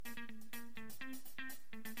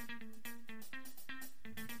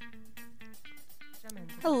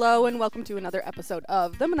Hello and welcome to another episode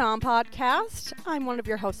of the Menom podcast. I'm one of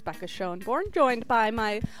your hosts, Becca Schoenborn, joined by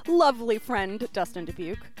my lovely friend, Dustyn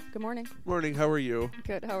Dubuque. Good morning. Morning, how are you?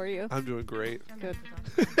 Good, how are you? I'm doing great. Good.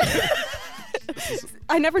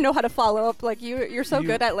 I never know how to follow up. Like you're so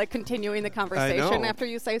good at like continuing the conversation after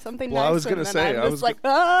you say something nice. I was gonna say, that's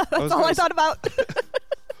all I thought about.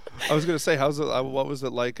 I was going to say, what was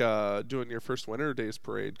it like doing your first Winter Days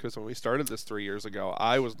parade? Because when we started this 3 years ago,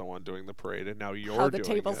 I was the one doing the parade, and now you're doing it. How the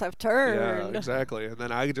tables have turned. Yeah, exactly. And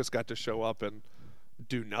then I just got to show up and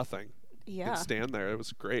do nothing. Yeah. And stand there. It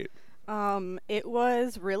was great. It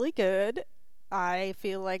was really good. I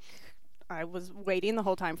feel like I was waiting the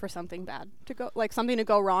whole time for something bad to go, like something to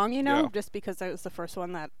go wrong, just because I was the first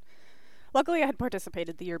one that, luckily I had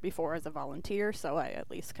participated the year before as a volunteer, so I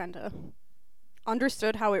at least kind of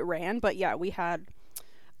understood how it ran. But yeah, we had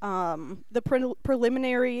the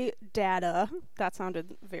preliminary data. That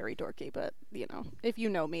sounded very dorky, but if you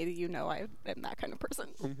know me, you know I am that kind of person.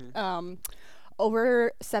 Mm-hmm.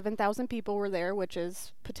 Over 7,000 people were there, which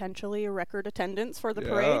is potentially a record attendance for the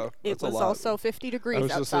parade. It was also 50 degrees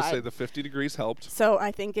outside. I was just going to say the 50 degrees helped. So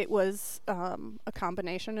I think it was a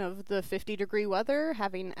combination of the 50-degree weather,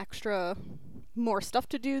 having more stuff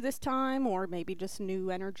to do this time, or maybe just new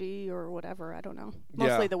energy or whatever. I don't know.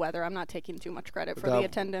 Mostly the weather. I'm not taking too much credit for the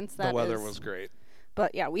attendance. The weather was great.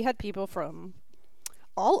 But yeah, we had people from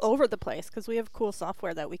all over the place because we have cool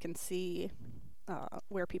software that we can see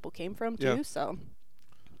where people came from too. Yeah. So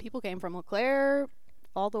people came from Eau Claire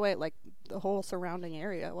all the way, like the whole surrounding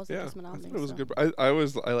area. It wasn't just Menomonie. It was good. I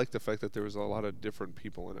like the fact that there was a lot of different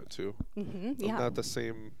people in it too. Mm-hmm, yeah. Not the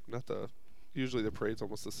same. Usually the parade's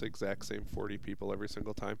almost the exact same 40 people every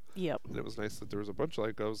single time. Yep. And it was nice that there was a bunch.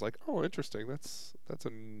 I was like, oh, interesting. That's a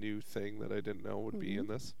new thing that I didn't know would be in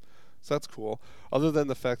this. So that's cool. Other than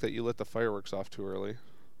the fact that you lit the fireworks off too early.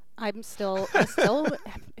 I'm still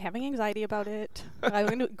having anxiety about it.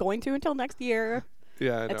 I'm going to until next year.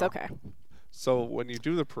 Yeah, I know. It's okay. So when you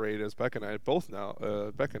do the parade, as Becca and I both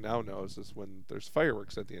know, Becca now knows, is when there's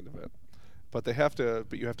fireworks at the end of it. But you have to,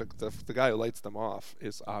 the guy who lights them off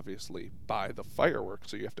is obviously by the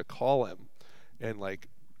fireworks. So you have to call him and like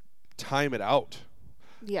time it out.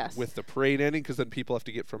 Yes. With the parade ending, because then people have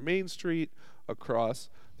to get from Main Street across.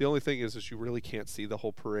 The only thing is you really can't see the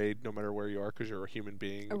whole parade no matter where you are because you're a human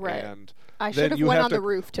being. Right. And I should have went on the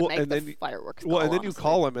roof to make the fireworks. Well, and then you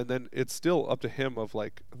call him, and then it's still up to him of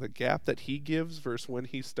like the gap that he gives versus when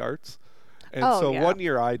he starts. And so 1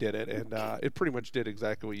 year I did it, and it pretty much did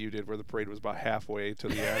exactly what you did, where the parade was about halfway to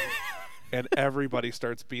the end, and everybody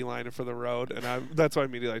starts beelining for the road, and that's why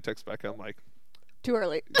immediately I text Becca. I'm like, too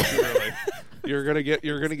early. Too early. You're gonna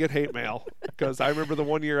get hate mail because I remember the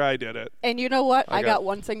 1 year I did it. And you know what? I got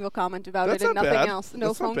one single comment about it and nothing else.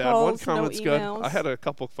 No phone calls, no emails. Good. I had a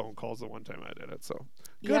couple phone calls the one time I did it, so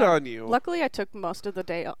good on you. Luckily, I took most of the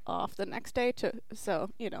day off the next day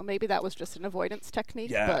so maybe that was just an avoidance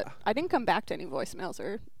technique. Yeah. But I didn't come back to any voicemails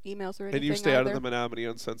or emails or anything. And you stay out of the Menomonie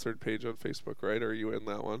Uncensored page on Facebook, right? Or are you in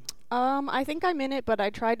that one? I think I'm in it, but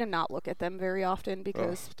I try to not look at them very often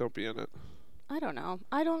because don't be in it. I don't know.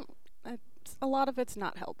 A lot of it's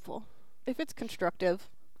not helpful. If it's constructive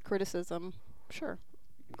criticism, sure,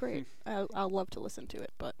 great. I'll love to listen to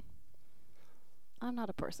it, but I'm not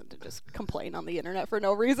a person to just complain on the internet for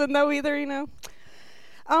no reason, though, either,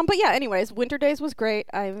 But yeah, anyways, Winter Days was great.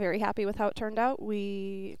 I'm very happy with how it turned out.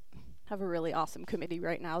 We have a really awesome committee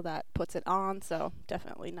right now that puts it on, so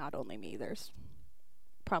definitely not only me. There's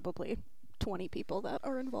probably 20 people that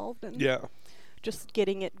are involved in just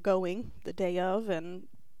getting it going the day of and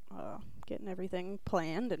getting everything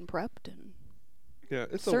planned and prepped, and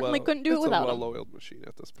it's certainly couldn't do it without a well-oiled machine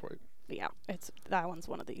at this point. Yeah, that one's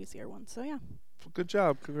one of the easier ones. So yeah. Good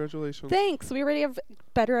job. Congratulations. Thanks. We already have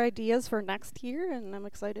better ideas for next year, and I'm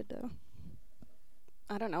excited to,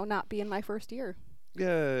 not be in my first year.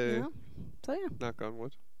 Yay. So yeah. Knock on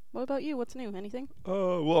wood. What about you? What's new? Anything?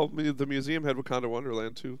 Well, the museum had Wakanda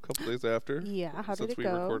Wonderland too a couple days after. Yeah, how did it go? Since we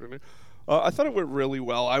recorded it. I thought it went really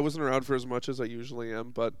well. I wasn't around for as much as I usually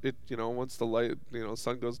am, but it, once the light,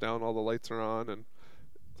 sun goes down, all the lights are on, and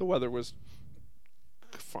the weather was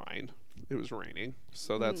fine. It was raining,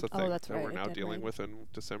 so that's a thing that we're now dealing with in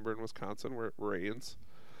December in Wisconsin, where it rains.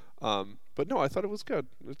 But no, I thought it was good.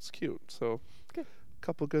 It's cute. So, a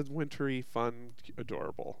couple good wintry, fun,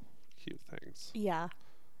 adorable, cute things. Yeah.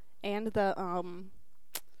 And the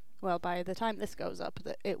by the time this goes up,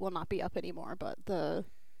 it will not be up anymore. But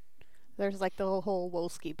there's like the whole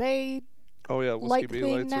Wolski Bay. Oh yeah, light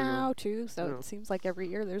thing now too. So it seems like every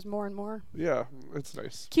year there's more and more. Yeah, it's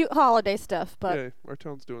nice. Cute holiday stuff, but yeah, our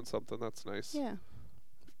town's doing something that's nice. Yeah.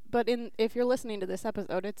 But if you're listening to this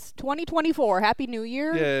episode, it's 2024. Happy New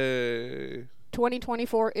Year. Yay.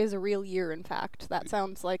 2024 is a real year, in fact. That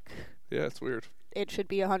sounds like... Yeah, it's weird. It should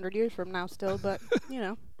be 100 years from now still, but, you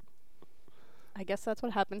know. I guess that's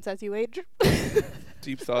what happens as you age.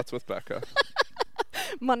 Deep thoughts with Becca.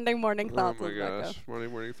 Monday morning thoughts with Becca. Oh my gosh, Monday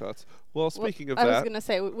morning thoughts. Well, speaking of I that... was going to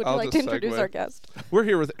say, would you I'll like to just introduce segue. our guest? We're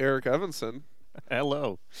here with Erik Evensen,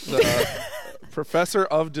 Hello. the professor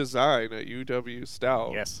of design at UW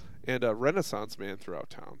Stout. Yes. And a Renaissance man throughout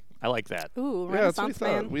town. I like that. Ooh, Yeah, that's what we Renaissance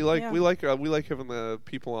thought. man. We like Yeah. we like having the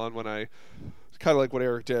people on when I kind of like what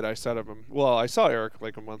Erik did. I said of him. Well, I saw Erik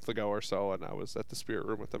like a month ago or so, and I was at the Spirit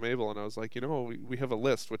Room with the Mabel, and I was like, we have a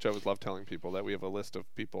list, which I always love telling people that we have a list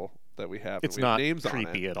of people that we have. It's and we have not names creepy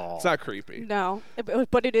on it. at all. It's not creepy. No,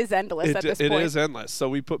 but it is endless at this point. It is endless. So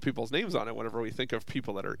we put people's names on it whenever we think of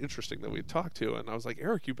people that are interesting that we talk to. And I was like,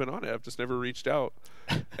 Erik, you've been on it. I've just never reached out.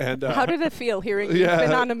 And How did it feel hearing you've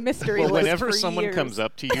been on a mystery list whenever for someone years? comes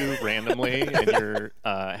up to you randomly and you're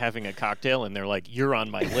having a cocktail and they're like, "You're on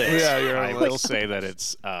my list," Yeah, you're on I the will list. say that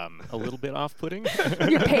it's a little bit off-putting.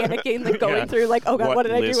 You're panicking, like going Yeah. through, like, oh god, what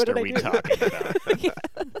did I do? list What did are I we do? talking about? Yeah.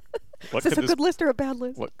 What Is this could a good list or a bad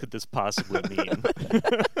list? What could this possibly mean?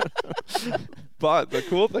 But the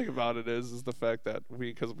cool thing about it is the fact that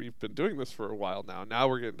because we've been doing this for a while now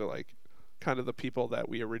we're getting to like kind of the people that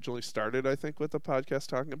we originally started, I think, with the podcast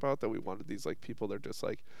talking about, that we wanted these like people that are just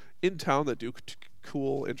like in town that do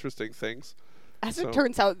cool, interesting things. As So- it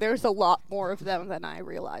turns out, there's a lot more of them than I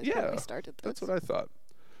realized when Yeah, we started this. That's what I thought.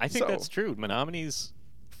 I think So- that's true. Menominee's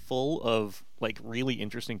full of like really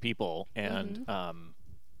interesting people, and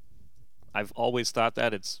I've always thought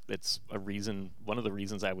that it's a reason. One of the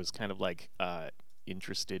reasons I was kind of like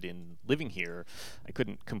interested in living here. I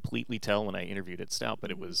couldn't completely tell when I interviewed at Stout, but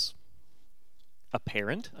it was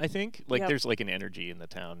apparent. I think like Yep. there's like an energy in the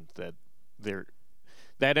town that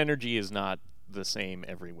energy is not the same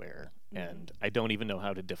everywhere. And I don't even know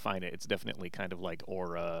how to define it. It's definitely kind of like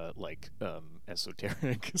aura, like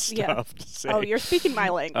esoteric stuff to say. Oh, you're speaking my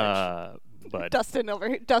language. But Dustyn over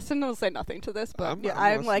here. Dustyn will say nothing to this, but I'm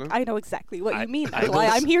I'm like, listening. I know exactly what you mean. I That's will why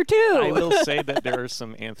s- I'm here too. I will say that there are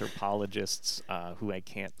some anthropologists who I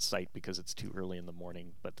can't cite because it's too early in the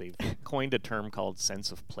morning, but they've coined a term called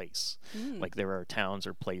sense of place. Like there are towns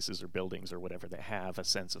or places or buildings or whatever that have a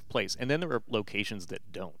sense of place. And then there are locations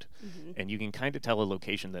that don't. And you can kind of tell a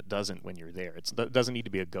location that doesn't when you're there. It doesn't need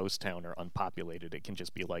to be a ghost town or unpopulated. It can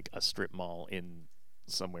just be like a strip mall in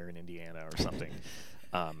somewhere in Indiana or something.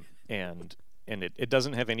 And it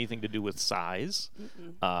doesn't have anything to do with size.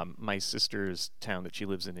 My sister's town that she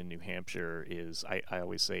lives in New Hampshire is, I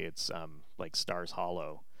always say it's like Stars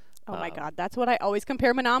Hollow. Oh my God, that's what I always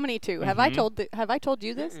compare Menomonie to. Have I told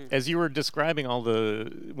you this? As you were describing all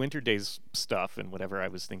the Winter Days stuff and whatever, I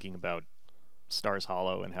was thinking about Stars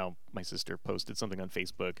Hollow and how my sister posted something on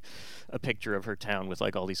Facebook, a picture of her town with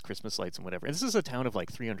like all these Christmas lights and whatever. And this is a town of like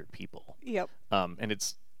 300 people. Yep. And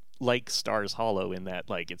it's like Stars Hollow in that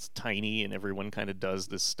like it's tiny and everyone kind of does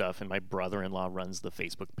this stuff, and my brother-in-law runs the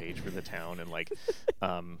Facebook page for the town, and like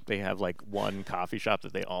they have like one coffee shop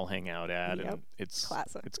that they all hang out at. Yep. And it's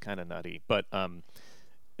Classic. It's kind of nutty, but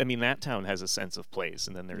I mean that town has a sense of place,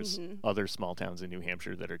 and then there's other small towns in New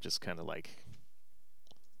Hampshire that are just kind of like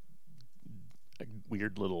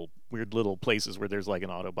weird little places where there's like an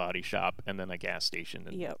auto body shop and then a gas station,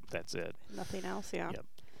 and that's it. Nothing else. Yeah. Yep.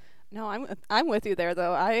 No, I'm with you there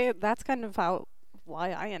though. That's kind of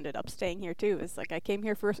why I ended up staying here too. Is like I came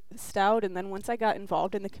here for Stout, and then once I got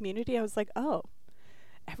involved in the community, I was like, oh,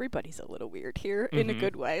 everybody's a little weird here in a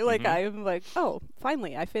good way. Like I'm like, oh,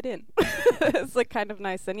 finally I fit in. It's like kind of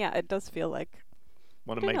nice, and yeah, it does feel like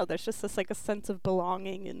there's just this like a sense of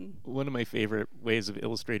belonging. And one of my favorite ways of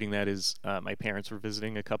illustrating that is my parents were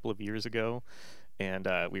visiting a couple of years ago, and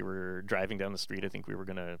we were driving down the street. I think we were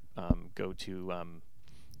gonna go to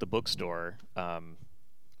the bookstore,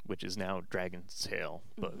 which is now Dragon's Tail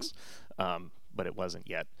Books, but it wasn't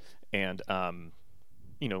yet. And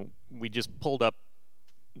we just pulled up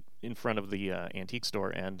in front of the antique store,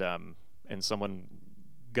 and someone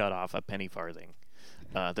got off a penny farthing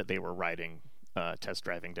that they were riding, test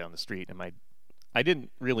driving down the street. And I didn't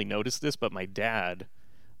really notice this, but my dad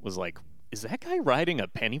was like, "Is that guy riding a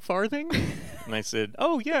penny farthing?" And I said,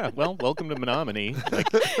 "Oh yeah, well, welcome to Menomonie. Like,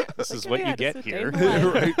 this is what you get here.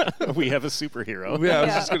 Right. We have a superhero." Yeah, I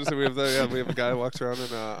was just gonna say we have a guy who walks around in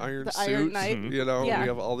an iron The suit. Iron Knight. We Yeah.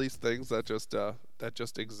 have all these things that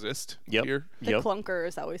just exist Yep. here. the clunker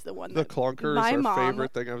is always the one. The that clunker my is our mom,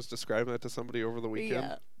 favorite thing. I was describing that to somebody over the weekend.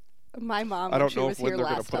 Yeah. My mom. I don't she know was when here they're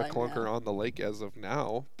gonna last put a time, clunker yeah. on the lake as of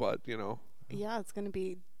now, but Yeah, it's gonna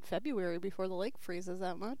be February before the lake freezes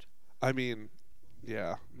that much. I mean,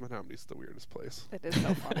 Yeah, Menomnie's the weirdest place. It is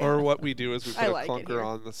so funny. Or what we do is we I put a like it here.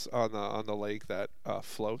 clunker on the lake that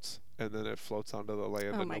floats, and then it floats onto the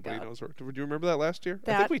land, Oh and my nobody God. knows where. Do you remember that last year?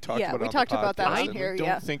 I That- think we talked yeah, about it we on talked the about that podcast, on didn't we? here. I don't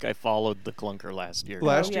Yeah. think I followed the clunker last year.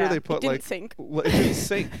 Last year yeah. they It put didn't like sink. it didn't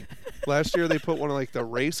sink. Last year they put one of like the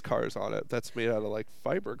race cars on it that's made out of like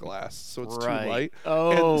fiberglass, so it's Right. too light.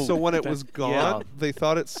 Oh, And so when it that- was gone, yeah. they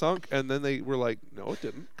thought it sunk, and then they were like, "No, it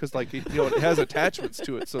didn't," because like it has attachments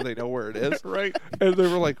to it, so they know where it is. Right. And they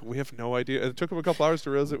were like, "We have no idea." And it took them a couple hours to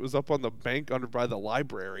realize it was up on the bank under by the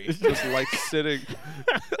library, just like sitting.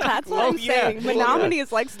 That's what Oh, I'm yeah. saying. Menomonie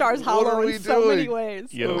is like Stars What are Hollow we in so many doing?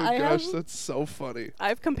 ways. Yeah. Oh I gosh, have- that's so funny.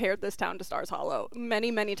 I've compared this town to Stars Hollow many,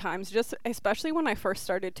 many times, just especially when I first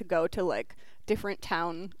started to go to like different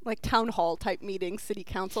town hall type meetings, city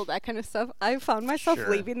council, that kind of stuff. I found myself Sure.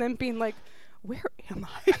 leaving them being like, where am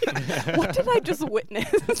I? What did I just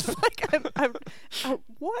witness? Like,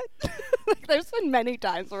 what? Like, there's been many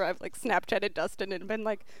times where I've like Snapchatted Dustyn and been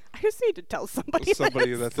like, I just need to tell somebody.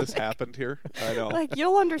 Somebody that this. this happened here. I know. Like,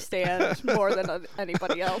 you'll understand more than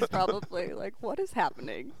anybody else, probably. Like, what is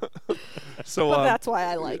happening? So But that's why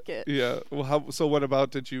I like it. Yeah. Well, so what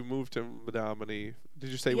about? Did you move to Menomonie? Did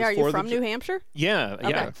you say it Yeah, are was you for from the New Hampshire? Yeah, yeah,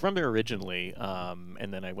 Okay. from there originally,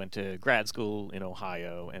 and then I went to grad school in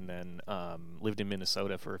Ohio, and then lived in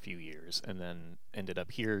Minnesota for a few years, and then ended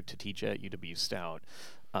up here to teach at UW Stout.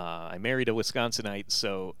 I married a Wisconsinite,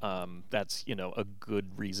 so that's a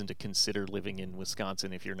good reason to consider living in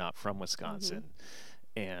Wisconsin if you're not from Wisconsin,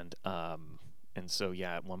 and so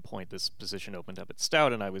yeah, at one point this position opened up at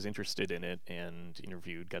Stout, and I was interested in it, and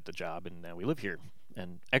interviewed, got the job, and now we live here.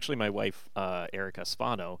 And actually, my wife, Erica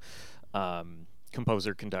Spano,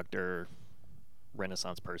 composer, conductor,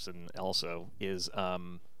 Renaissance person, also is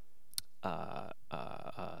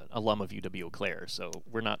alum of UW Eau Claire. So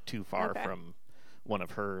we're not too far Okay. from one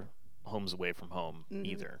of her homes away from home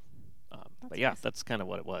either. But yeah, nice. that's kind of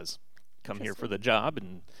what it was. Come here for Interesting. the job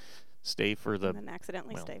and stay for the And then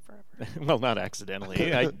accidentally well, stay forever. well, not accidentally.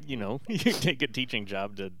 You take a teaching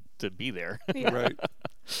job to be there. Yeah. right?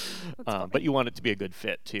 But you want it to be a good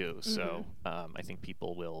fit too. So Mm-hmm. I think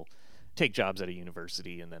people will take jobs at a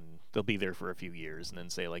university and then they'll be there for a few years and then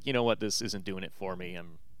say like, you know what, this isn't doing it for me.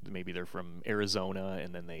 Maybe they're from Arizona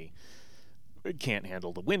and then they can't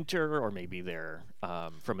handle the winter, or maybe they're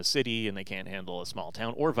from a city and they can't handle a small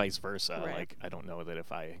town, or vice versa. Right. Like, I don't know that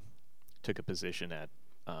if I took a position at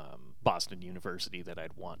Boston University that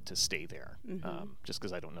I'd want to stay there, just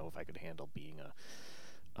because I don't know if I could handle being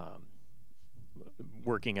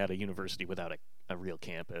working at a university without a real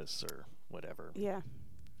campus or whatever. Yeah.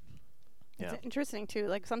 Yeah. It's interesting too.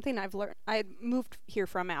 Like, something I've learned. I moved here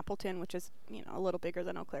from Appleton, which is a little bigger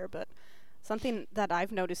than Eau Claire, but something that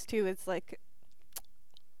I've noticed too is like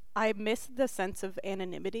I miss the sense of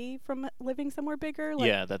anonymity from living somewhere bigger. Like,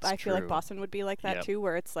 Yeah, that's I feel like true. Boston would be like that Yep. too,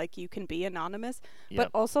 where it's like you can be anonymous, Yep.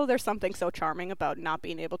 but also there's something so charming about not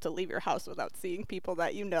being able to leave your house without seeing people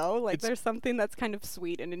that you know. Like, It's- there's something that's kind of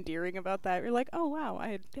sweet and endearing about that. You're like, oh wow,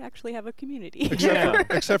 I actually have a community. Yeah.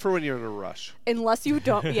 Except for when you're in a rush. Unless you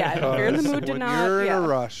don't, yeah, if you're in the mood to when not, you're in yeah. a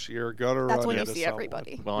rush, you're gonna That's run when you into see someone.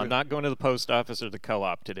 everybody. Well, I'm not going to the post office or the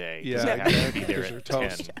co-op today. 'cause Yeah, I have to be there because at you're 10.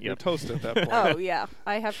 toast. You're Yep. toast at that point. Oh yeah,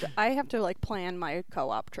 I have to like plan my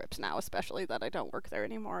co-op trips now, especially that I don't work there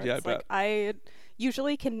anymore. Yeah, I It's like bet. I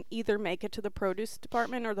usually can either make it to the produce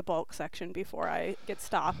department or the bulk section before I get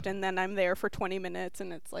stopped, and then I'm there for 20 minutes,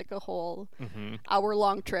 and it's like a whole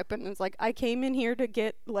hour-long trip, and it's like I came in here to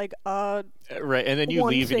get like Right, and then you one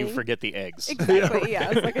leave and you thing. forget the eggs. exactly yeah.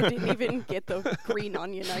 It's like I didn't even get the green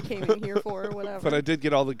onion I came in here for or whatever. But I did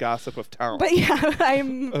get all the gossip of town. But yeah,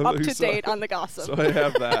 I'm At up to least date on the gossip. So I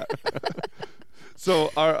have that.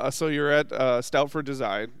 So you're at Stoutford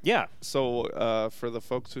Design. Yeah. So for the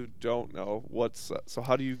folks who don't know, so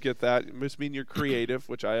how do you get that? It must mean you're creative,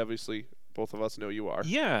 which I obviously both of us know you are.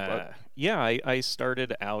 Yeah. I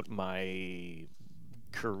started out my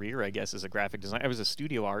career, I guess, as a graphic designer. I was a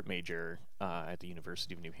studio art major at the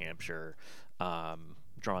University of New Hampshire,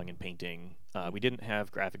 drawing and painting. We didn't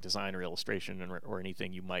have graphic design or illustration or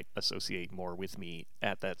anything you might associate more with me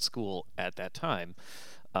at that school at that time.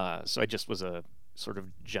 So I just was a sort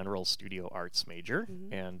of general studio arts major,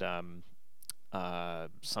 and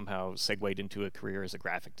somehow segued into a career as a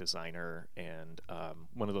graphic designer, and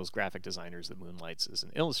one of those graphic designers that moonlights as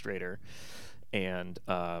an illustrator, and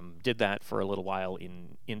did that for a little while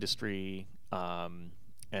in industry,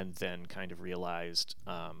 and then kind of realized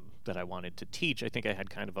that I wanted to teach. I think I had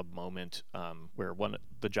kind of a moment where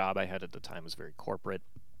the job I had at the time was very corporate.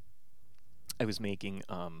 I was making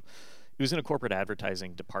it was in a corporate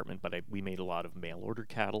advertising department, but we made a lot of mail order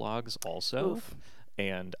catalogs also. Oof.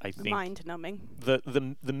 And I think mind-numbing.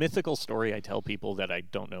 The mythical story I tell people that I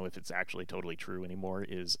don't know if it's actually totally true anymore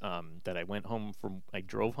is that I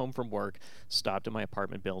drove home from work, stopped at my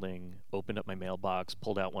apartment building, opened up my mailbox,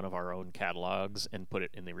 pulled out one of our own catalogs, and put it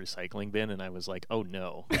in the recycling bin. And I was like, oh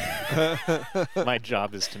no, my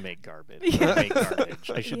job is to make garbage.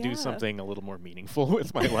 I should do something a little more meaningful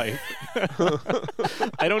with my life.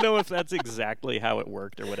 I don't know if that's exactly how it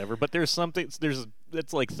worked or whatever, but that's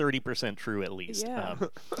like 30% true at least. Yeah.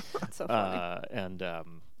 That's so funny. And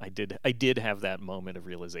I did have that moment of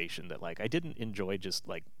realization that like I didn't enjoy just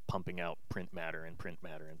like pumping out print matter.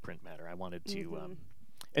 I wanted to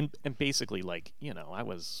and basically like, I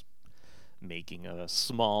was making a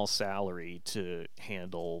small salary to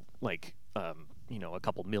handle like a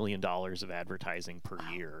couple $1 million of advertising per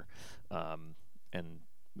year. And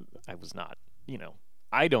I was not,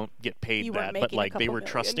 I don't get paid that, but like they were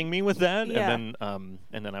trusting me with that, and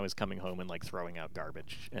then I was coming home and like throwing out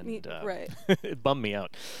garbage, and it bummed me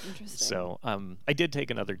out. Interesting. So I did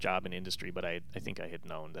take another job in industry, but I think I had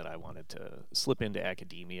known that I wanted to slip into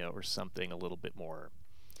academia or something a little bit more,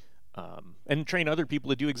 and train other people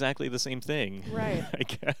to do exactly the same thing. Right. I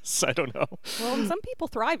guess I don't know. Well, some people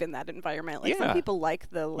thrive in that environment. Like some people like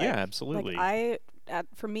the absolutely. Like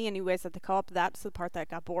for me, anyways, at the co-op, that's the part that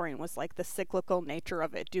got boring. Was like the cyclical nature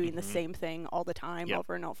of it, doing the same thing all the time,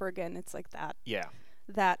 over and over again. It's like that. Yeah.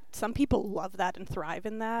 That some people love that and thrive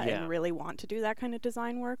in that and really want to do that kind of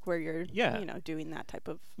design work where you're doing that type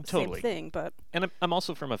of same thing. But I'm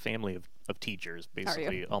also from a family of teachers.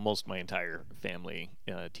 Basically, almost my entire family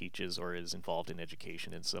teaches or is involved in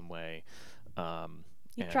education in some way.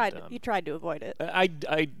 You tried to avoid it. I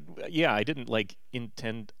didn't like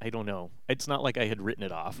intend. I don't know. It's not like I had written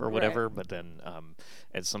it off or whatever. But then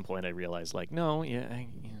at some point I realized like, no,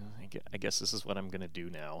 I guess this is what I'm going to do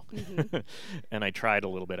now. And I tried a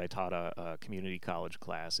little bit. I taught a community college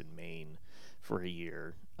class in Maine for a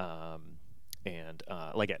year, and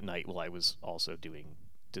like at night while I was also doing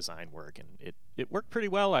design work, and it worked pretty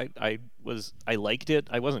well. I liked it.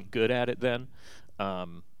 I wasn't good at it then.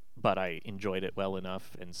 But I enjoyed it well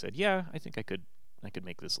enough and said, yeah, I think I could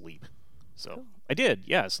make this leap. So cool. I did,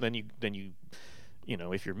 yes. Then you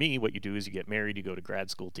if you're me, what you do is you get married, you go to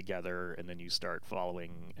grad school together, and then you start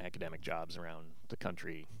following academic jobs around the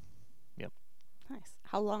country. Yep. Nice.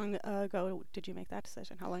 How long ago did you make that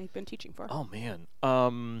decision? How long have you been teaching for? Oh, man.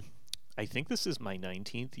 I think this is my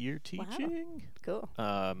 19th year teaching. Wow.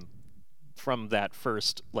 Cool. From that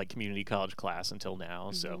first like community college class until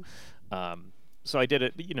now. So so I did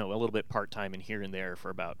it, a little bit part-time and here and there for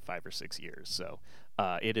about 5 or 6 years. So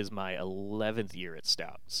it is my 11th year at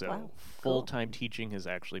Stout. So full-time teaching has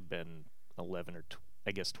actually been 11 or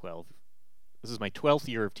 12. This is my 12th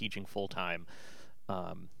year of teaching full-time,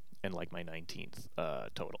 and like my 19th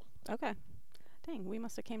total. Okay. Dang, we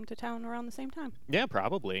must have came to town around the same time. Yeah,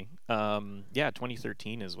 probably.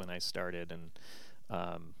 2013 is when I started, and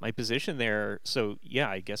my position there, so yeah,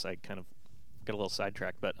 I guess I kind of got a little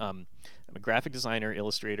sidetracked, but I'm a graphic designer,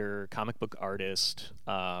 illustrator, comic book artist.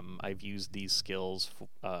 I've used these skills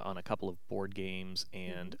on a couple of board games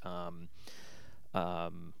and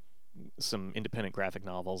some independent graphic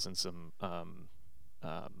novels and some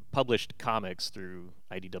published comics through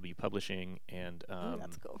IDW Publishing. And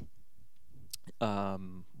that's cool.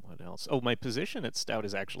 What else? Oh, my position at Stout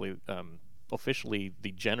is actually officially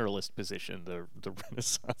the generalist position, the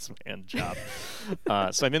Renaissance man job.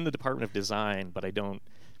 So I'm in the Department of Design, but I don't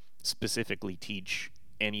specifically teach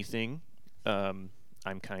anything. I'm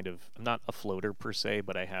not a floater per se,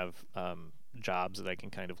 but I have jobs that I can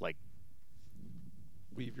kind of like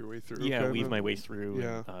weave your way through. Yeah, weave my way through.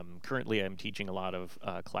 Yeah. And, currently, I'm teaching a lot of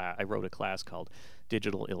class. I wrote a class called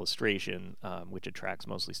Digital Illustration, which attracts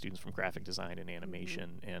mostly students from graphic design and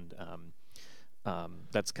animation, and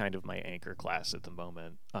that's kind of my anchor class at the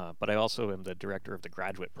moment. But I also am the director of the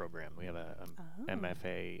graduate program. We have a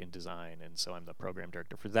MFA in design, and so I'm the program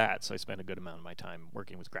director for that. So I spend a good amount of my time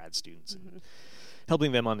working with grad students and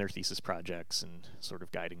helping them on their thesis projects and sort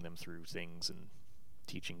of guiding them through things and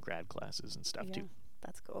teaching grad classes and stuff too.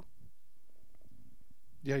 That's cool.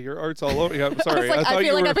 Yeah, your art's all over. Yeah, sorry. I thought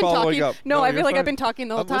you were following up. No, I feel like I've been talking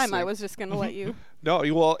the whole time. Listening. I was just going to let you. No,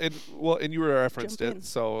 and you referenced it.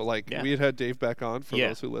 So, we had Dave Beck on for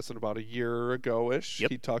those who listened about a year ago-ish.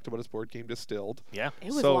 Yep. He talked about his board game Distilled. Yeah.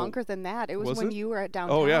 It was longer than that. It was when you were at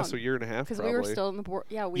downtown. Oh, yeah, so a year and a half because we were still in the board.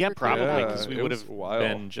 Yeah, we were probably, because we would have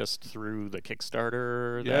been just through the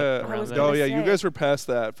Kickstarter. Yeah. You guys were past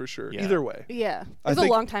that for sure. Yeah. Either way. Yeah. It was a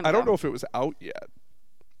long time ago. I don't know if it was out yet.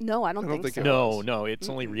 No, I don't think so. No, it's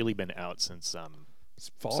only really been out since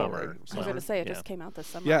fall, summer. Right? I was going to say it just came out this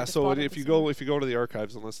summer. Yeah, so if you go to the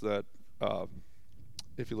archives and listen to that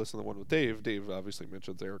if you listen to the one with Dave, Dave obviously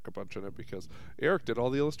mentions Erik a bunch in it because Erik did all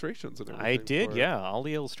the illustrations and everything. I did, for it. yeah. All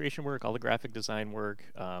the illustration work, all the graphic design work.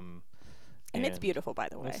 And it's beautiful, by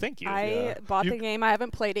the way. Well, thank you. I bought the game. I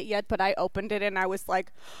haven't played it yet, but I opened it and I was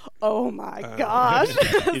like, oh my gosh.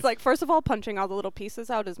 It's like, first of all, punching all the little pieces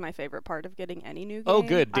out is my favorite part of getting any new game. Oh,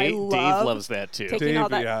 good. Dave love loves that, too. taking Dave, all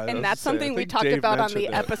that. yeah, and that's something we talked Dave about on the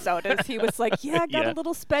mentioned it. episode. Is he was like, yeah, I got Yeah. a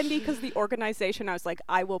little spendy because the organization. I was like,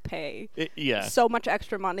 I will pay Yeah. so much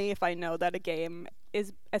extra money if I know that a game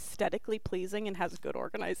is aesthetically pleasing and has good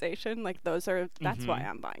organization. Like that's why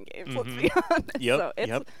I'm buying games. Let's be honest. Yep, So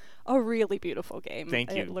it's a really beautiful game.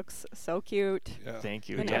 Thank you. It looks so cute. Yeah. Thank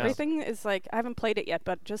you. And yeah. everything is like, I haven't played it yet,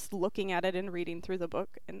 but just looking at it and reading through the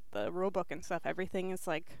book and the rule book and stuff, everything is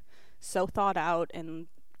like so thought out and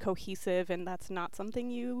cohesive, and that's not something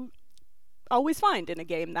you always find in a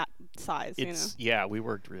game that size. Yeah, we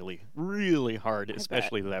worked really, really hard, bet.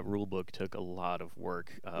 especially that rule book took a lot of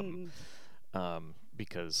work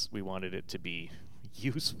because we wanted it to be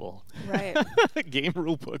useful. Right. Game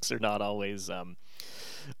rule books are not always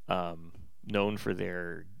known for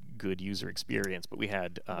their good user experience, but we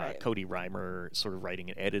had Cody Reimer sort of writing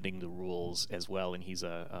and editing the rules as well, and he's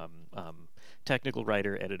a technical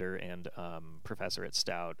writer, editor, and professor at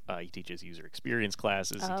Stout. He teaches user experience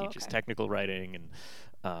classes. He teaches technical writing, and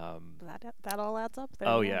that all adds up there.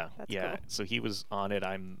 oh yeah, That's yeah. cool. So he was on it.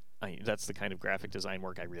 That's the kind of graphic design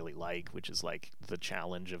work I really like, which is like the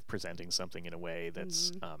challenge of presenting something in a way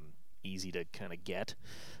that's easy to kind of get.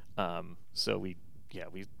 So we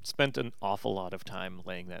spent an awful lot of time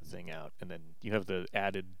laying that thing out, and then you have the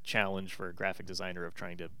added challenge for a graphic designer of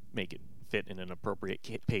trying to make it fit in an appropriate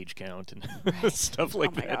page count and stuff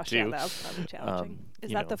like that gosh, too. Yeah, that was probably challenging.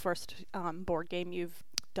 Is that know. the first board game you've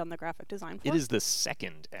done the graphic design for? It is the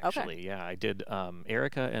second, actually. Yeah, I did.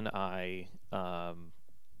 Erica and I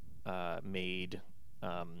made.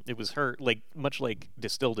 It was her, much like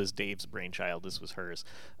Distilled as Dave's brainchild. This was hers.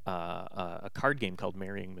 A card game called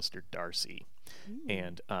Marrying Mr. Darcy,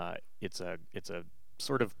 and it's a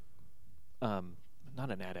sort of not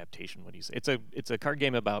an adaptation. What do you say? It's a card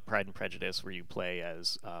game about Pride and Prejudice, where you play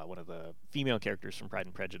as one of the female characters from Pride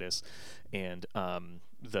and Prejudice, and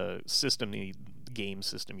the game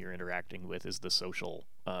system you're interacting with is the social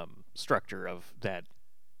structure of that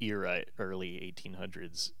era, early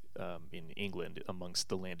 1800s. In England amongst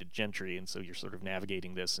the landed gentry, and so you're sort of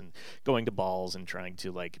navigating this and going to balls and trying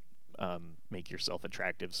to make yourself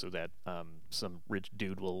attractive so that some rich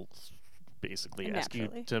dude will basically ask you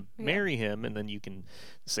to marry him, and then you can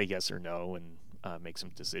say yes or no and make some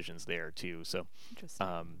decisions there too. So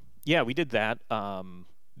we did that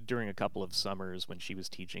during a couple of summers when she was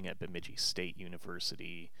teaching at Bemidji State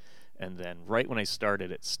University, and then right when I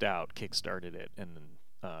started at Stout, kickstarted it and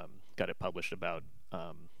then got it published about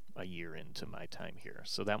a year into my time here.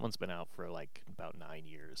 So that one's been out for about 9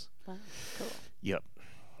 years. Wow, cool. Yep.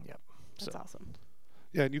 That's awesome.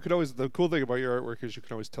 Yeah, and you could always, the cool thing about your artwork is you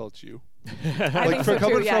can always tell it's you. I think so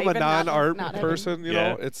coming too, from a even non-art not person, you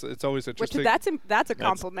know, it's always Which interesting. that's a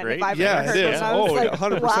compliment great. if I've Yeah, ever heard it it. is. I was Oh, like,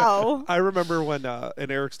 100%. wow. I remember when,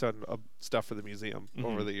 and Eric's done stuff for the museum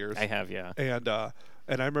over the years. I have, yeah. And I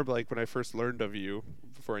remember when I first learned of you,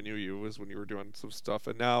 before I knew you, was when you were doing some stuff.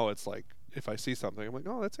 And now it's like, if I see something, I'm like,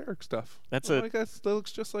 oh, that's Eric's stuff. That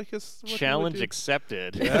looks just like his. What challenge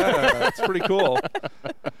accepted. Yeah, that's pretty cool.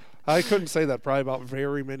 I couldn't say that probably about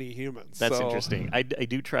very many humans. That's interesting. I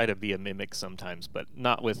do try to be a mimic sometimes, but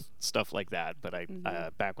not with stuff like that. But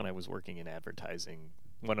back when I was working in advertising,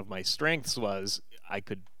 one of my strengths was I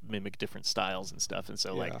could mimic different styles and stuff. And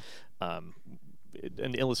so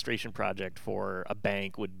an illustration project for a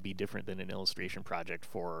bank would be different than an illustration project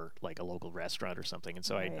for a local restaurant or something. And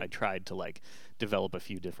so I tried to develop a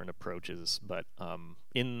few different approaches. But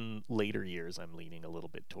in later years, I'm leaning a little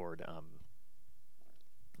bit toward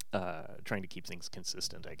trying to keep things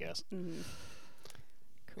consistent, I guess. Mm-hmm.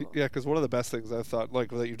 Cool. Yeah, because one of the best things I thought,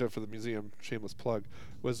 that you did for the museum, shameless plug,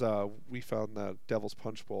 was we found that Devil's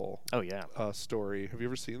Punch Bowl. Oh yeah. Story. Have you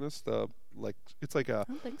ever seen this? It's I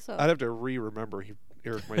don't think so. I'd have to remember.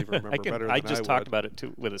 Eric might even remember better than I just would. talked about it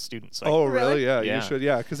too with a student. So Oh really? Yeah, Yeah. you should.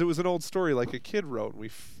 Yeah, because it was an old story a kid wrote. And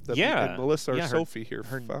Melissa or Sophie here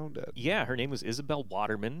found it. Yeah, her name was Isabel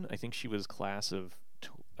Waterman. I think she was class of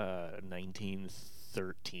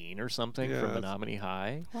 1913 or something from Menomonie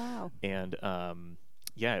High. Wow. And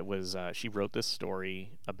it was. She wrote this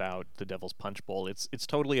story about the Devil's Punch Bowl. It's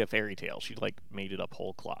totally a fairy tale. She made it up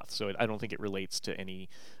whole cloth. So I don't think it relates to any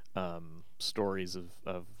stories of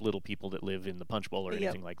little people that live in the Punch Bowl or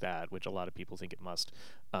anything like that, which a lot of people think it must.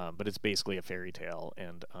 But it's basically a fairy tale.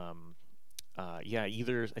 And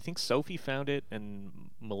either I think Sophie found it and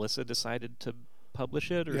Melissa decided to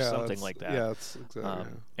publish it or something like that. Yeah, it's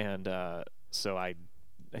exactly. And so I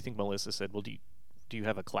think Melissa said, well, do you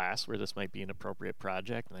have a class where this might be an appropriate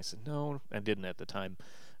project? And I said, no, I didn't at the time.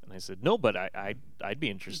 And I said, no, but I'd be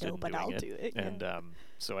interested in doing I'll it. do it. And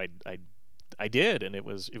so I did, and it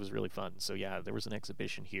was really fun. So yeah, there was an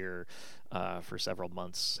exhibition here for several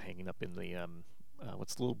months, hanging up in the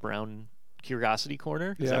what's the little brown Curiosity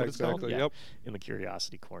Corner? Is that what it's called? Yeah, Yep. in the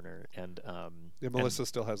Curiosity Corner, and Melissa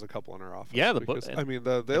still has a couple in her office. Yeah, the book. I mean,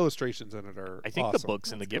 the illustrations in it are. I think awesome. the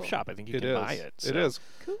book's in the gift shop. I think you can buy it. So it is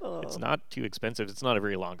cool. It's not too expensive. It's not a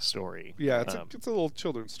very long story. Yeah, it's a little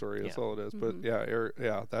children's story. That's all it is. Mm-hmm. But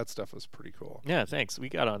yeah, that stuff is pretty cool. Yeah, thanks. We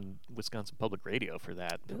got on Wisconsin Public Radio for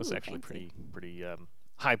that. It was actually fancy. pretty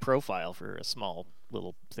high profile for a small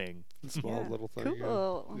little thing. Small little thing. Cool. Yeah,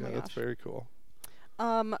 Oh my that's gosh. very cool.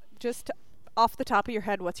 Just off the top of your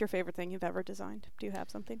head, what's your favorite thing you've ever designed? Do you have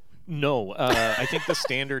something? No, I think the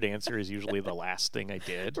standard answer is usually the last thing I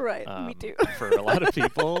did. Right, me too. For a lot of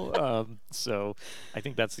people. So I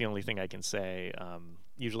think that's the only thing I can say.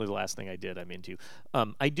 Usually the last thing I did I'm into.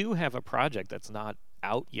 I do have a project that's not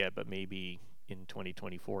out yet, but maybe in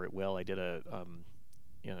 2024 it will. I did a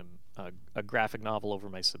graphic novel over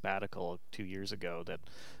my sabbatical 2 years ago that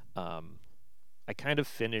I kind of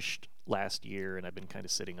finished last year, and I've been kind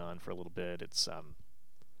of sitting on for a little bit. It's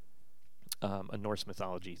a Norse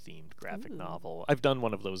mythology themed graphic novel. I've done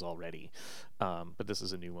one of those already, but this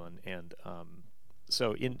is a new one. And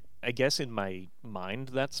so I guess in my mind,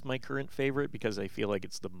 that's my current favorite because I feel like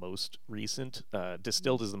it's the most recent.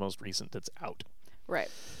 Distilled is the most recent that's out. Right.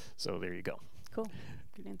 So there you go. Cool.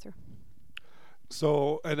 Good answer.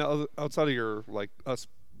 So, and outside of your, like, us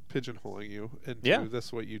pigeonholing you into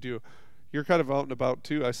this, what you do, you're kind of out and about,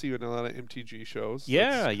 too. I see you in a lot of MTG shows.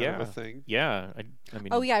 Yeah, That's kind of a thing. Yeah. I mean,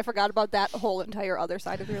 Oh, yeah, I forgot about that whole entire other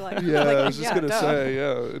side of your life. Yeah, Like, I was just going to say,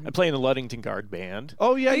 yeah. I play in the Ludington Guard Band.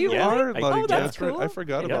 Oh, yeah, you Yeah. are in Oh, Ludington. that's right. cool. I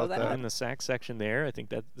forgot I about know that. that. In the sax section there. I think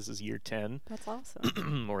that this is year 10. That's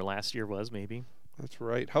awesome. Or last year was, maybe. That's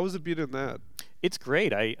right. How was it being in that? It's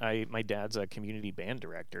great. My dad's a community band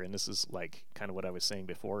director, and this is like kind of what I was saying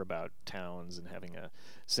before about towns and having a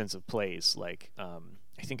sense of place. Like,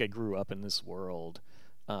 I think I grew up in this world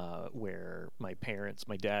where my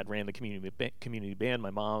dad ran the community band,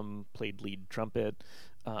 my mom played lead trumpet,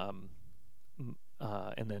 and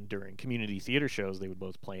then during community theater shows, they would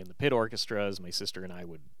both play in the pit orchestras. My sister and I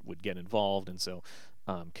would get involved, and so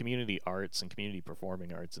community arts and community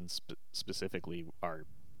performing arts, and specifically, are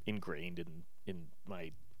ingrained in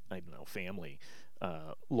my family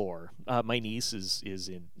lore. My niece is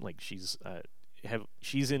in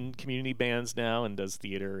she's in community bands now and does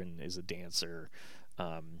theater and is a dancer.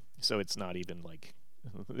 So it's not even like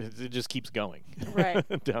it just keeps going Right.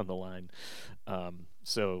 down the line.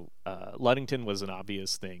 So Ludington was an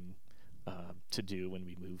obvious thing to do when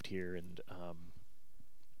we moved here, and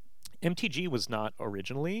MTG was not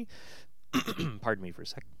originally. Pardon me for a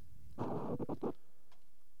second.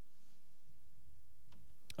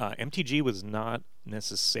 MTG was not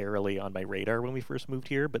necessarily on my radar when we first moved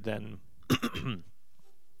here, but then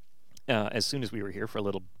as soon as we were here for a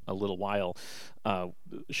little while,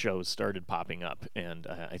 shows started popping up, and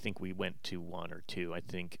I think we went to one or two. I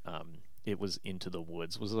think it was Into the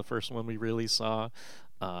Woods was the first one we really saw.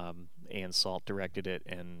 Ann Salt directed it,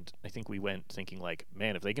 and I think we went thinking like,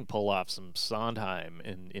 man, if they can pull off some Sondheim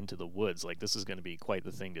and Into the Woods, like this is going to be quite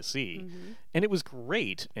the thing to see. Mm-hmm. And it was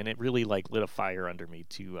great, and it really like lit a fire under me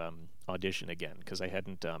to audition again, because I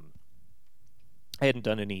hadn't done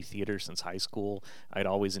any theater since high school. I'd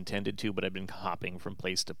always intended to, but I've been hopping from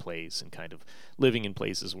place to place and kind of living in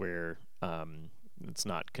places where it's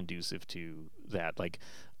not conducive to that. Like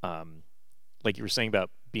you were saying about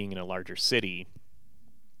being in a larger city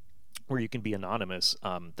where you can be anonymous.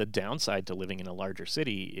 The downside to living in a larger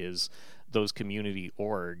city is those community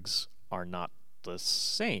orgs are not the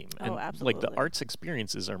same. Oh, and absolutely. like the arts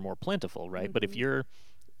experiences are more plentiful, right? Mm-hmm. But if you're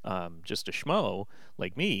just a schmo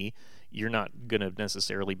like me, you're not going to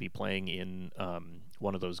necessarily be playing in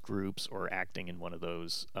one of those groups or acting in one of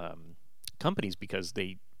those companies, because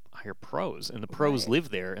they hire pros, and the pros live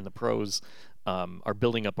there, and the pros are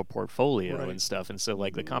building up a portfolio and stuff, and so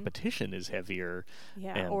like the competition is heavier.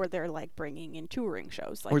 Yeah, or they're like bringing in touring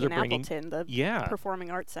shows, Or like they're in bringing- Appleton, the Yeah.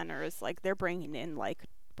 Performing Arts Center is like they're bringing in like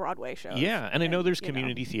Broadway shows. Yeah, and I know there's you know,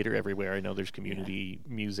 community theater everywhere. I know there's community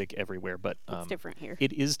music everywhere, but it's different here.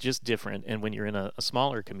 it is just different. And when you're in a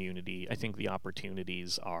smaller community, I think the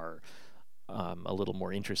opportunities are a little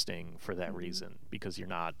more interesting for that reason, because you're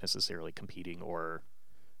not necessarily competing or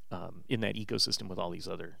in that ecosystem with all these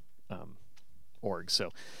other orgs. So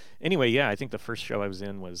anyway, yeah, I think the first show I was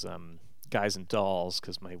in was Guys and Dolls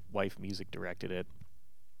because my wife music directed it.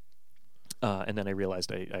 And then I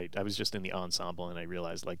realized I was just in the ensemble, and I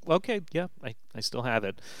realized, like, well, okay, yeah, I still have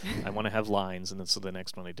it. I want to have lines, and then so the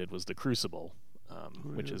next one I did was The Crucible,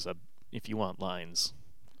 which is if you want lines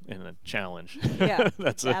in a challenge, Yeah,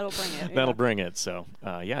 that'll bring it. That'll bring it. So,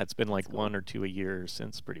 it's been like 1 or 2 a year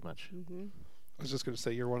since, pretty much. Mm-hmm. I was just going to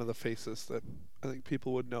say, you're one of the faces that I think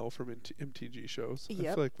people would know from MTG shows. I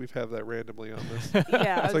Yep. feel like we've had that randomly on this.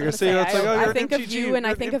 Yeah, It's like I say, it's like, oh, I you're think an of MTG, you, and I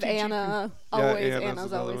you're think an of MTG. Anna. Yeah, Always, Anna's Anna's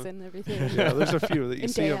another always one. in everything. Yeah, there's a few that you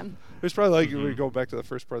And see Dan. them. There's probably like, Mhm. we go back to the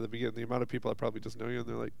first part of the beginning, the amount of people that probably just know you, and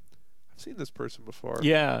they're like, I've seen this person before.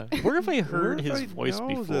 Yeah. Where have I heard Where his have I voice know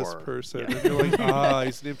before? this person? Yeah. And you're like,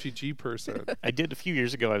 he's an MTG person. I did a few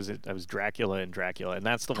years ago. I was Dracula in Dracula, and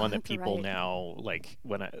that's the one that That's people right. now like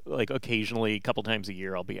when I like occasionally, a couple times a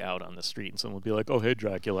year, I'll be out on the street and someone will be like, "Oh, hey,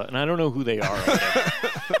 Dracula," and I don't know who they are, or whatever.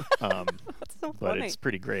 That's so But funny. it's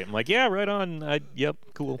pretty great. I'm like, yeah, right on. Yep,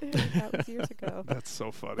 cool. That was years ago. That's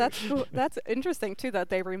so funny. That's cool. That's interesting too that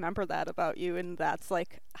they remember that about you, and that's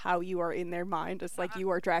like how you are in their mind. It's like you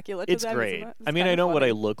are Dracula to It's them. great. Isn't it? It's I mean, I kinda know what I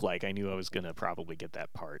funny. look like. I knew I was gonna probably get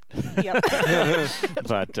that part. Yep.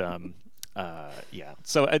 But yeah.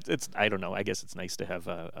 So it's I don't know. I guess it's nice to have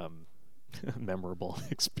memorable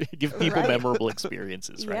give people Right. memorable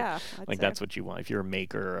experiences, right? Yeah. I'd Like say. that's what you want. If you're a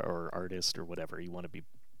maker or artist or whatever, you want to be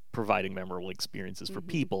providing memorable experiences for Mhm.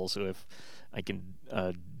 people. So if I can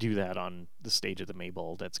do that on the stage of the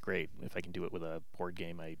Mabel, that's great. If I can do it with a board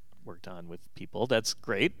game I worked on with people, that's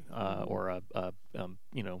great. Or a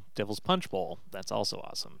Devil's Punch Bowl, that's also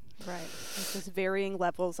awesome. Right. It's just varying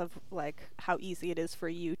levels of like how easy it is for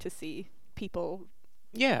you to see people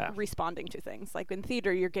Yeah, responding to things. Like in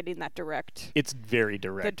theater, you're getting that direct, it's very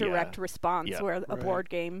direct. the direct yeah. response. Yeah. Where a Right. board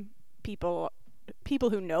game, people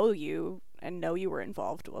who know you and know you were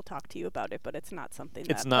involved will talk to you about it, but it's not something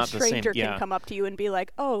It's that not a the same- stranger yeah. can come up to you and be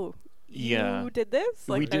like, "Oh, Yeah. you did this."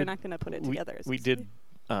 Like We they're did- not going to put it we, together. we did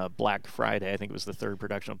Black Friday. I think it was the third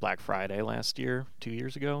production of Black Friday last year, 2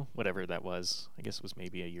 years ago, whatever that was. I guess it was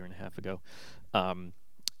maybe a year and a half ago.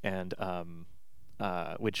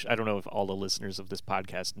 Which I don't know if all the listeners of this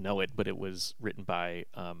podcast know it, but it was written by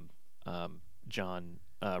John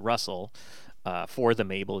Russell. For the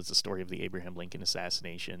Mabel, it's the story of the Abraham Lincoln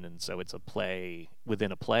assassination, and so it's a play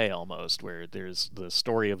within a play almost, where there's the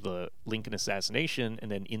story of the Lincoln assassination, and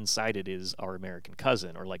then inside it is Our American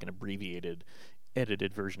Cousin, or like an abbreviated,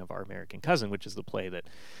 edited version of Our American Cousin, which is the play that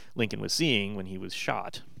Lincoln was seeing when he was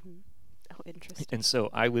shot. Oh, interesting. And so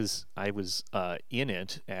I was in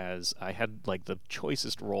it as I had like the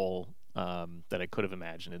choicest role that I could have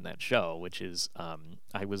imagined in that show, which is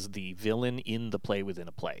I was the villain in the play within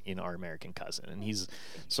a play in Our American Cousin, and he's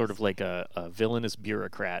sort of like a villainous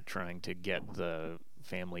bureaucrat trying to get the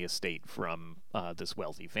family estate from this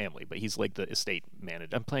wealthy family, but he's like the estate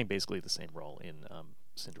manager. I'm playing basically the same role in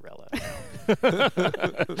Cinderella.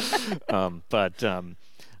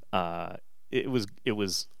 It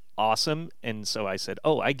was awesome, and so I said,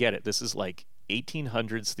 "Oh, I get it. This is like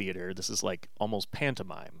 1800s theater. This is like almost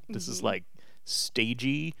pantomime. This is like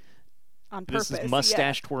stagey. On purpose. This is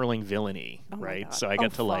mustache twirling villainy, Oh my right? God. So I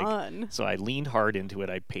got to fun. so I leaned hard into it.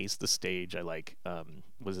 I paced the stage. I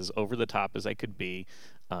was as over the top as I could be.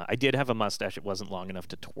 I did have a mustache. It wasn't long enough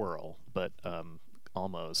to twirl, but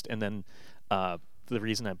almost. And then the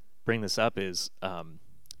reason I bring this up is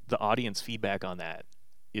the audience feedback on that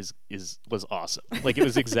was awesome. Like it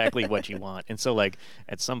was exactly what you want. And so like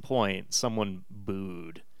at some point someone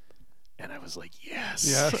booed, and I was like, yes.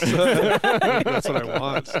 That's what I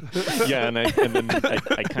want. Yeah, and then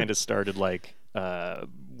I kind of started like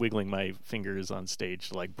wiggling my fingers on stage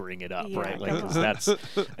to like bring it up, Yeah, right? Like come 'cause on.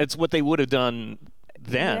 it's what they would have done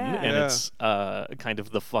then, Yeah. and Yeah. it's kind of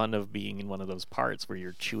the fun of being in one of those parts where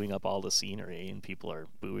you're chewing up all the scenery and people are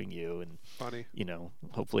booing you, and Funny.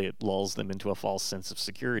 hopefully it lulls them into a false sense of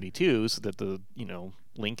security too, so that the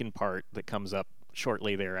Lincoln part that comes up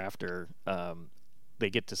shortly thereafter, they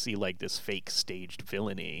get to see like this fake staged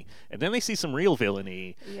villainy, and then they see some real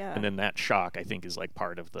villainy, Yeah. and then that shock I think is like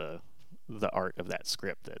part of the art of that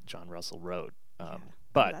script that John Russell wrote. Oh,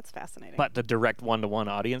 But that's fascinating. but the direct one-to-one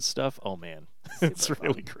audience stuff, oh man, it's Super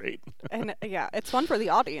really fun. great. And yeah, it's fun for the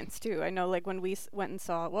audience too. I know, like when we went and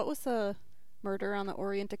saw, what was the Murder on the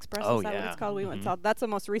Orient Express? Oh, Is that what yeah. it's called? We went and Mhm. saw. That's the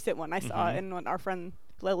most recent one I saw, Mhm. and when our friend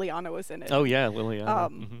Liliana was in it. Oh yeah, Liliana.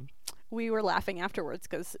 Um, We were laughing afterwards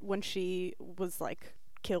because when she was like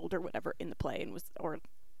killed or whatever in the play and or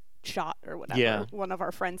shot or whatever, Yeah. one of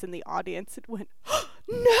our friends in the audience went,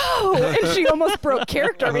 "No!" and she almost broke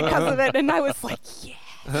character because of it. And I was like, "Yeah."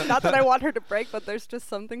 Not that I want her to break, but there's just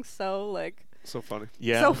something so like So funny.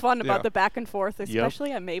 Yeah. So fun about Yeah. the back and forth,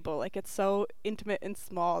 especially at Mabel. Like, it's so intimate and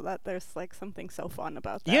small that there's like something so fun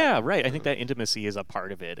about that. Yeah, right. I think that intimacy is a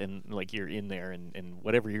part of it, and like you're in there, and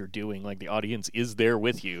whatever you're doing, like the audience is there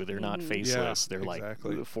with you. They're not faceless. They're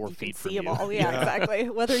exactly. like 4 You feet can from see you. them all. Yeah, exactly.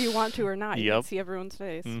 Whether you want to or not, you can Yep. see everyone's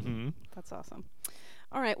face. Mm-hmm. That's awesome.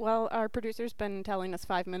 All right. Well, our producer's been telling us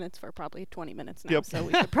 5 minutes for probably 20 minutes now, Yep. so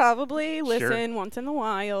we should probably Sure. listen once in a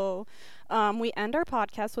while. We end our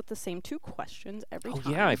podcast with the same 2 questions every Oh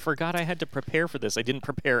time. yeah, I forgot I had to prepare for this. I didn't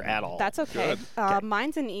prepare at all. That's okay. Good.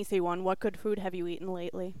 Mine's an easy one. What good food have you eaten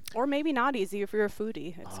lately? Or maybe not easy if you're a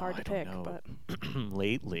foodie. It's hard to I pick. don't know. But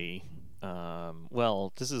Lately,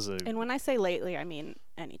 well, this is a and when I say lately, I mean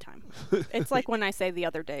anytime. It's like when I say the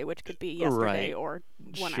other day, which could be yesterday Right. or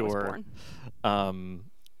when I was Sure. born.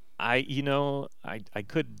 I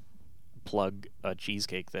could plug a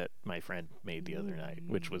cheesecake that my friend made the other night,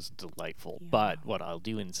 which was delightful. Yeah. But what I'll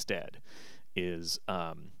do instead is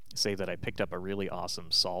say that I picked up a really awesome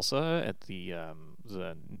salsa at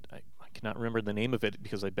I cannot remember the name of it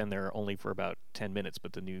because I've been there only for about 10 minutes,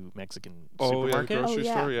 but the new Mexican supermarket. Yeah, grocery Oh,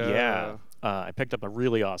 yeah. store. Yeah. I picked up a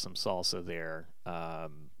really awesome salsa there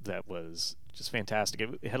that was just fantastic.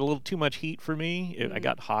 It had a little too much heat for me. I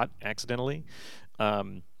got hot accidentally.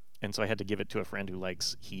 And so I had to give it to a friend who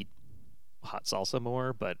likes hot salsa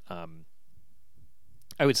more. But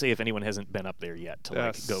I would say if anyone hasn't been up there yet to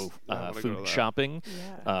Yes. go Yeah, I wanna go to food that. shopping,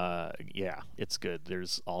 Yeah. yeah, it's good.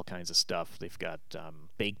 There's all kinds of stuff. They've got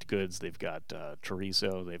baked goods. They've got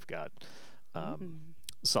chorizo. They've got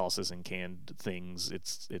salsas and canned things.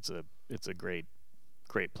 It's a great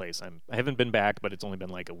place. I haven't been back, but it's only been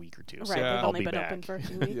like a week or 2. So Right. Yeah. They've I'll only be been back. open for a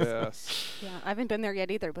few weeks. Yes. Yeah. I haven't been there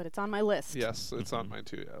yet either, but it's on my list. Yes, it's on mine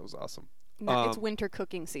too. Yeah, it was awesome. No, it's Um, winter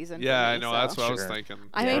cooking season. Yeah, for I me, know. so. That's what I was Sure. thinking.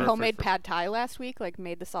 I Yeah. made For- homemade for- pad thai last week, like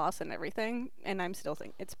made the sauce and everything, and I'm still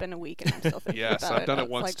thinking it's been a week and I'm still thinking Yes, about I've done it It's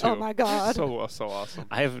once like, too. Oh my god. So awesome.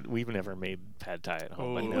 We've never made pad thai at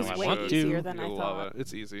home, but Oh, now It was I way want easier to. than I You'll thought. love it.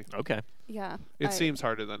 It's easy. Okay. Yeah. It seems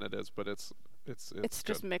harder than it is, but it's It's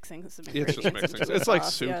just good. mixing some It's ingredients just mixing. into a It's like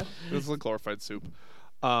sauce, soup. yeah. It's like glorified soup.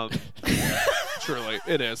 Truly,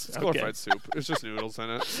 it is. It's Okay. glorified soup. It's just noodles in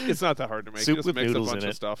it. It's not that hard to make. Soup You just with mix a noodles bunch in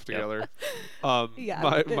of it. stuff Yep. together. Yeah,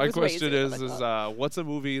 my it my was way question easier than is I what's a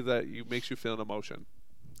movie that makes you feel an emotion?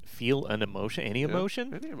 Feel an emotion? Any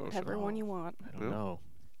emotion? Any emotion? Whatever one you want. I don't Yeah. know.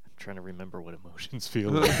 I'm trying to remember what emotions feel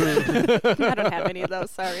like. I don't have any of those.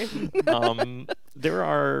 Sorry. There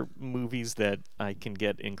are movies that I can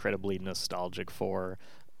get incredibly nostalgic for,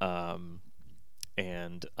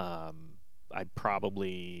 and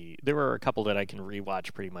there are a couple that I can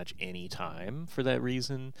rewatch pretty much any time for that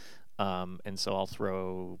reason, and so I'll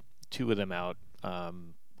throw 2 of them out.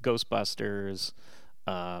 Ghostbusters.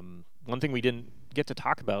 One thing we didn't get to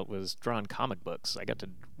talk about was drawing comic books. I got to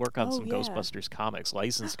work on some yeah. Ghostbusters comics,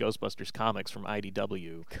 licensed Ghostbusters comics from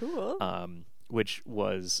IDW. Cool. Which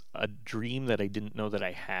was a dream that I didn't know that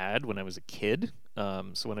I had when I was a kid.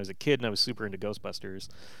 So when I was a kid and I was super into Ghostbusters,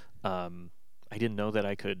 I didn't know that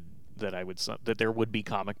that there would be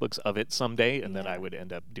comic books of it someday, and that I would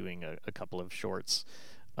end up doing a couple of shorts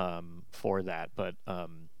for that. But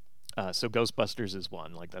so Ghostbusters is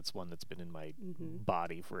one. Like that's one that's been in my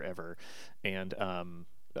body forever, and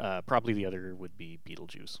probably the other would be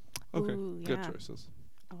Beetlejuice. Okay, Ooh, good yeah. choices.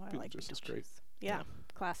 Oh, I like Beetlejuice is Beetlejuice. great. Yeah,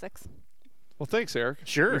 classics. Well, thanks, Eric.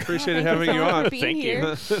 Sure. We appreciated Thank having you so much on. for being Thank here.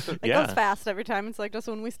 you. It Yeah. goes fast every time. It's like just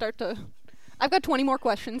when we start to. I've got 20 more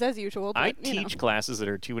questions as usual. But, I you know. teach classes that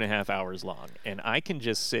are 2.5 hours long, and I can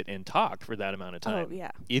just sit and talk for that amount of time. Oh,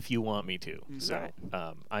 yeah. If you want me to. So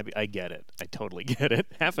Right. I get it. I totally get it.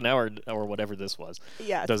 Half an hour or whatever this was.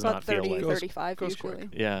 Yeah, it's does about not feel 30, like- Goes- 35 goes usually. quick.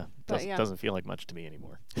 Yeah. But yeah. Doesn't feel like much to me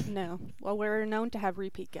anymore. No. Well, we're known to have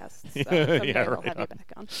repeat guests. So Yeah, someday we'll right have you on.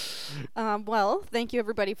 back on. Well, thank you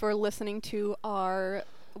everybody for listening to our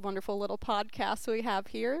wonderful little podcast we have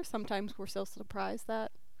here. Sometimes we're so surprised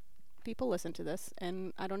that people listen to this,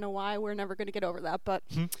 and I don't know why. We're never going to get over that, but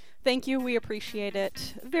thank you. We appreciate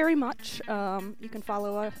it very much. You can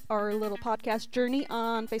follow our little podcast journey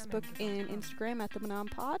on Facebook and Instagram at the Menom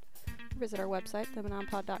Pod. Visit our website,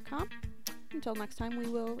 themenompod.com. Until next time, we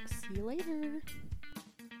will see you later.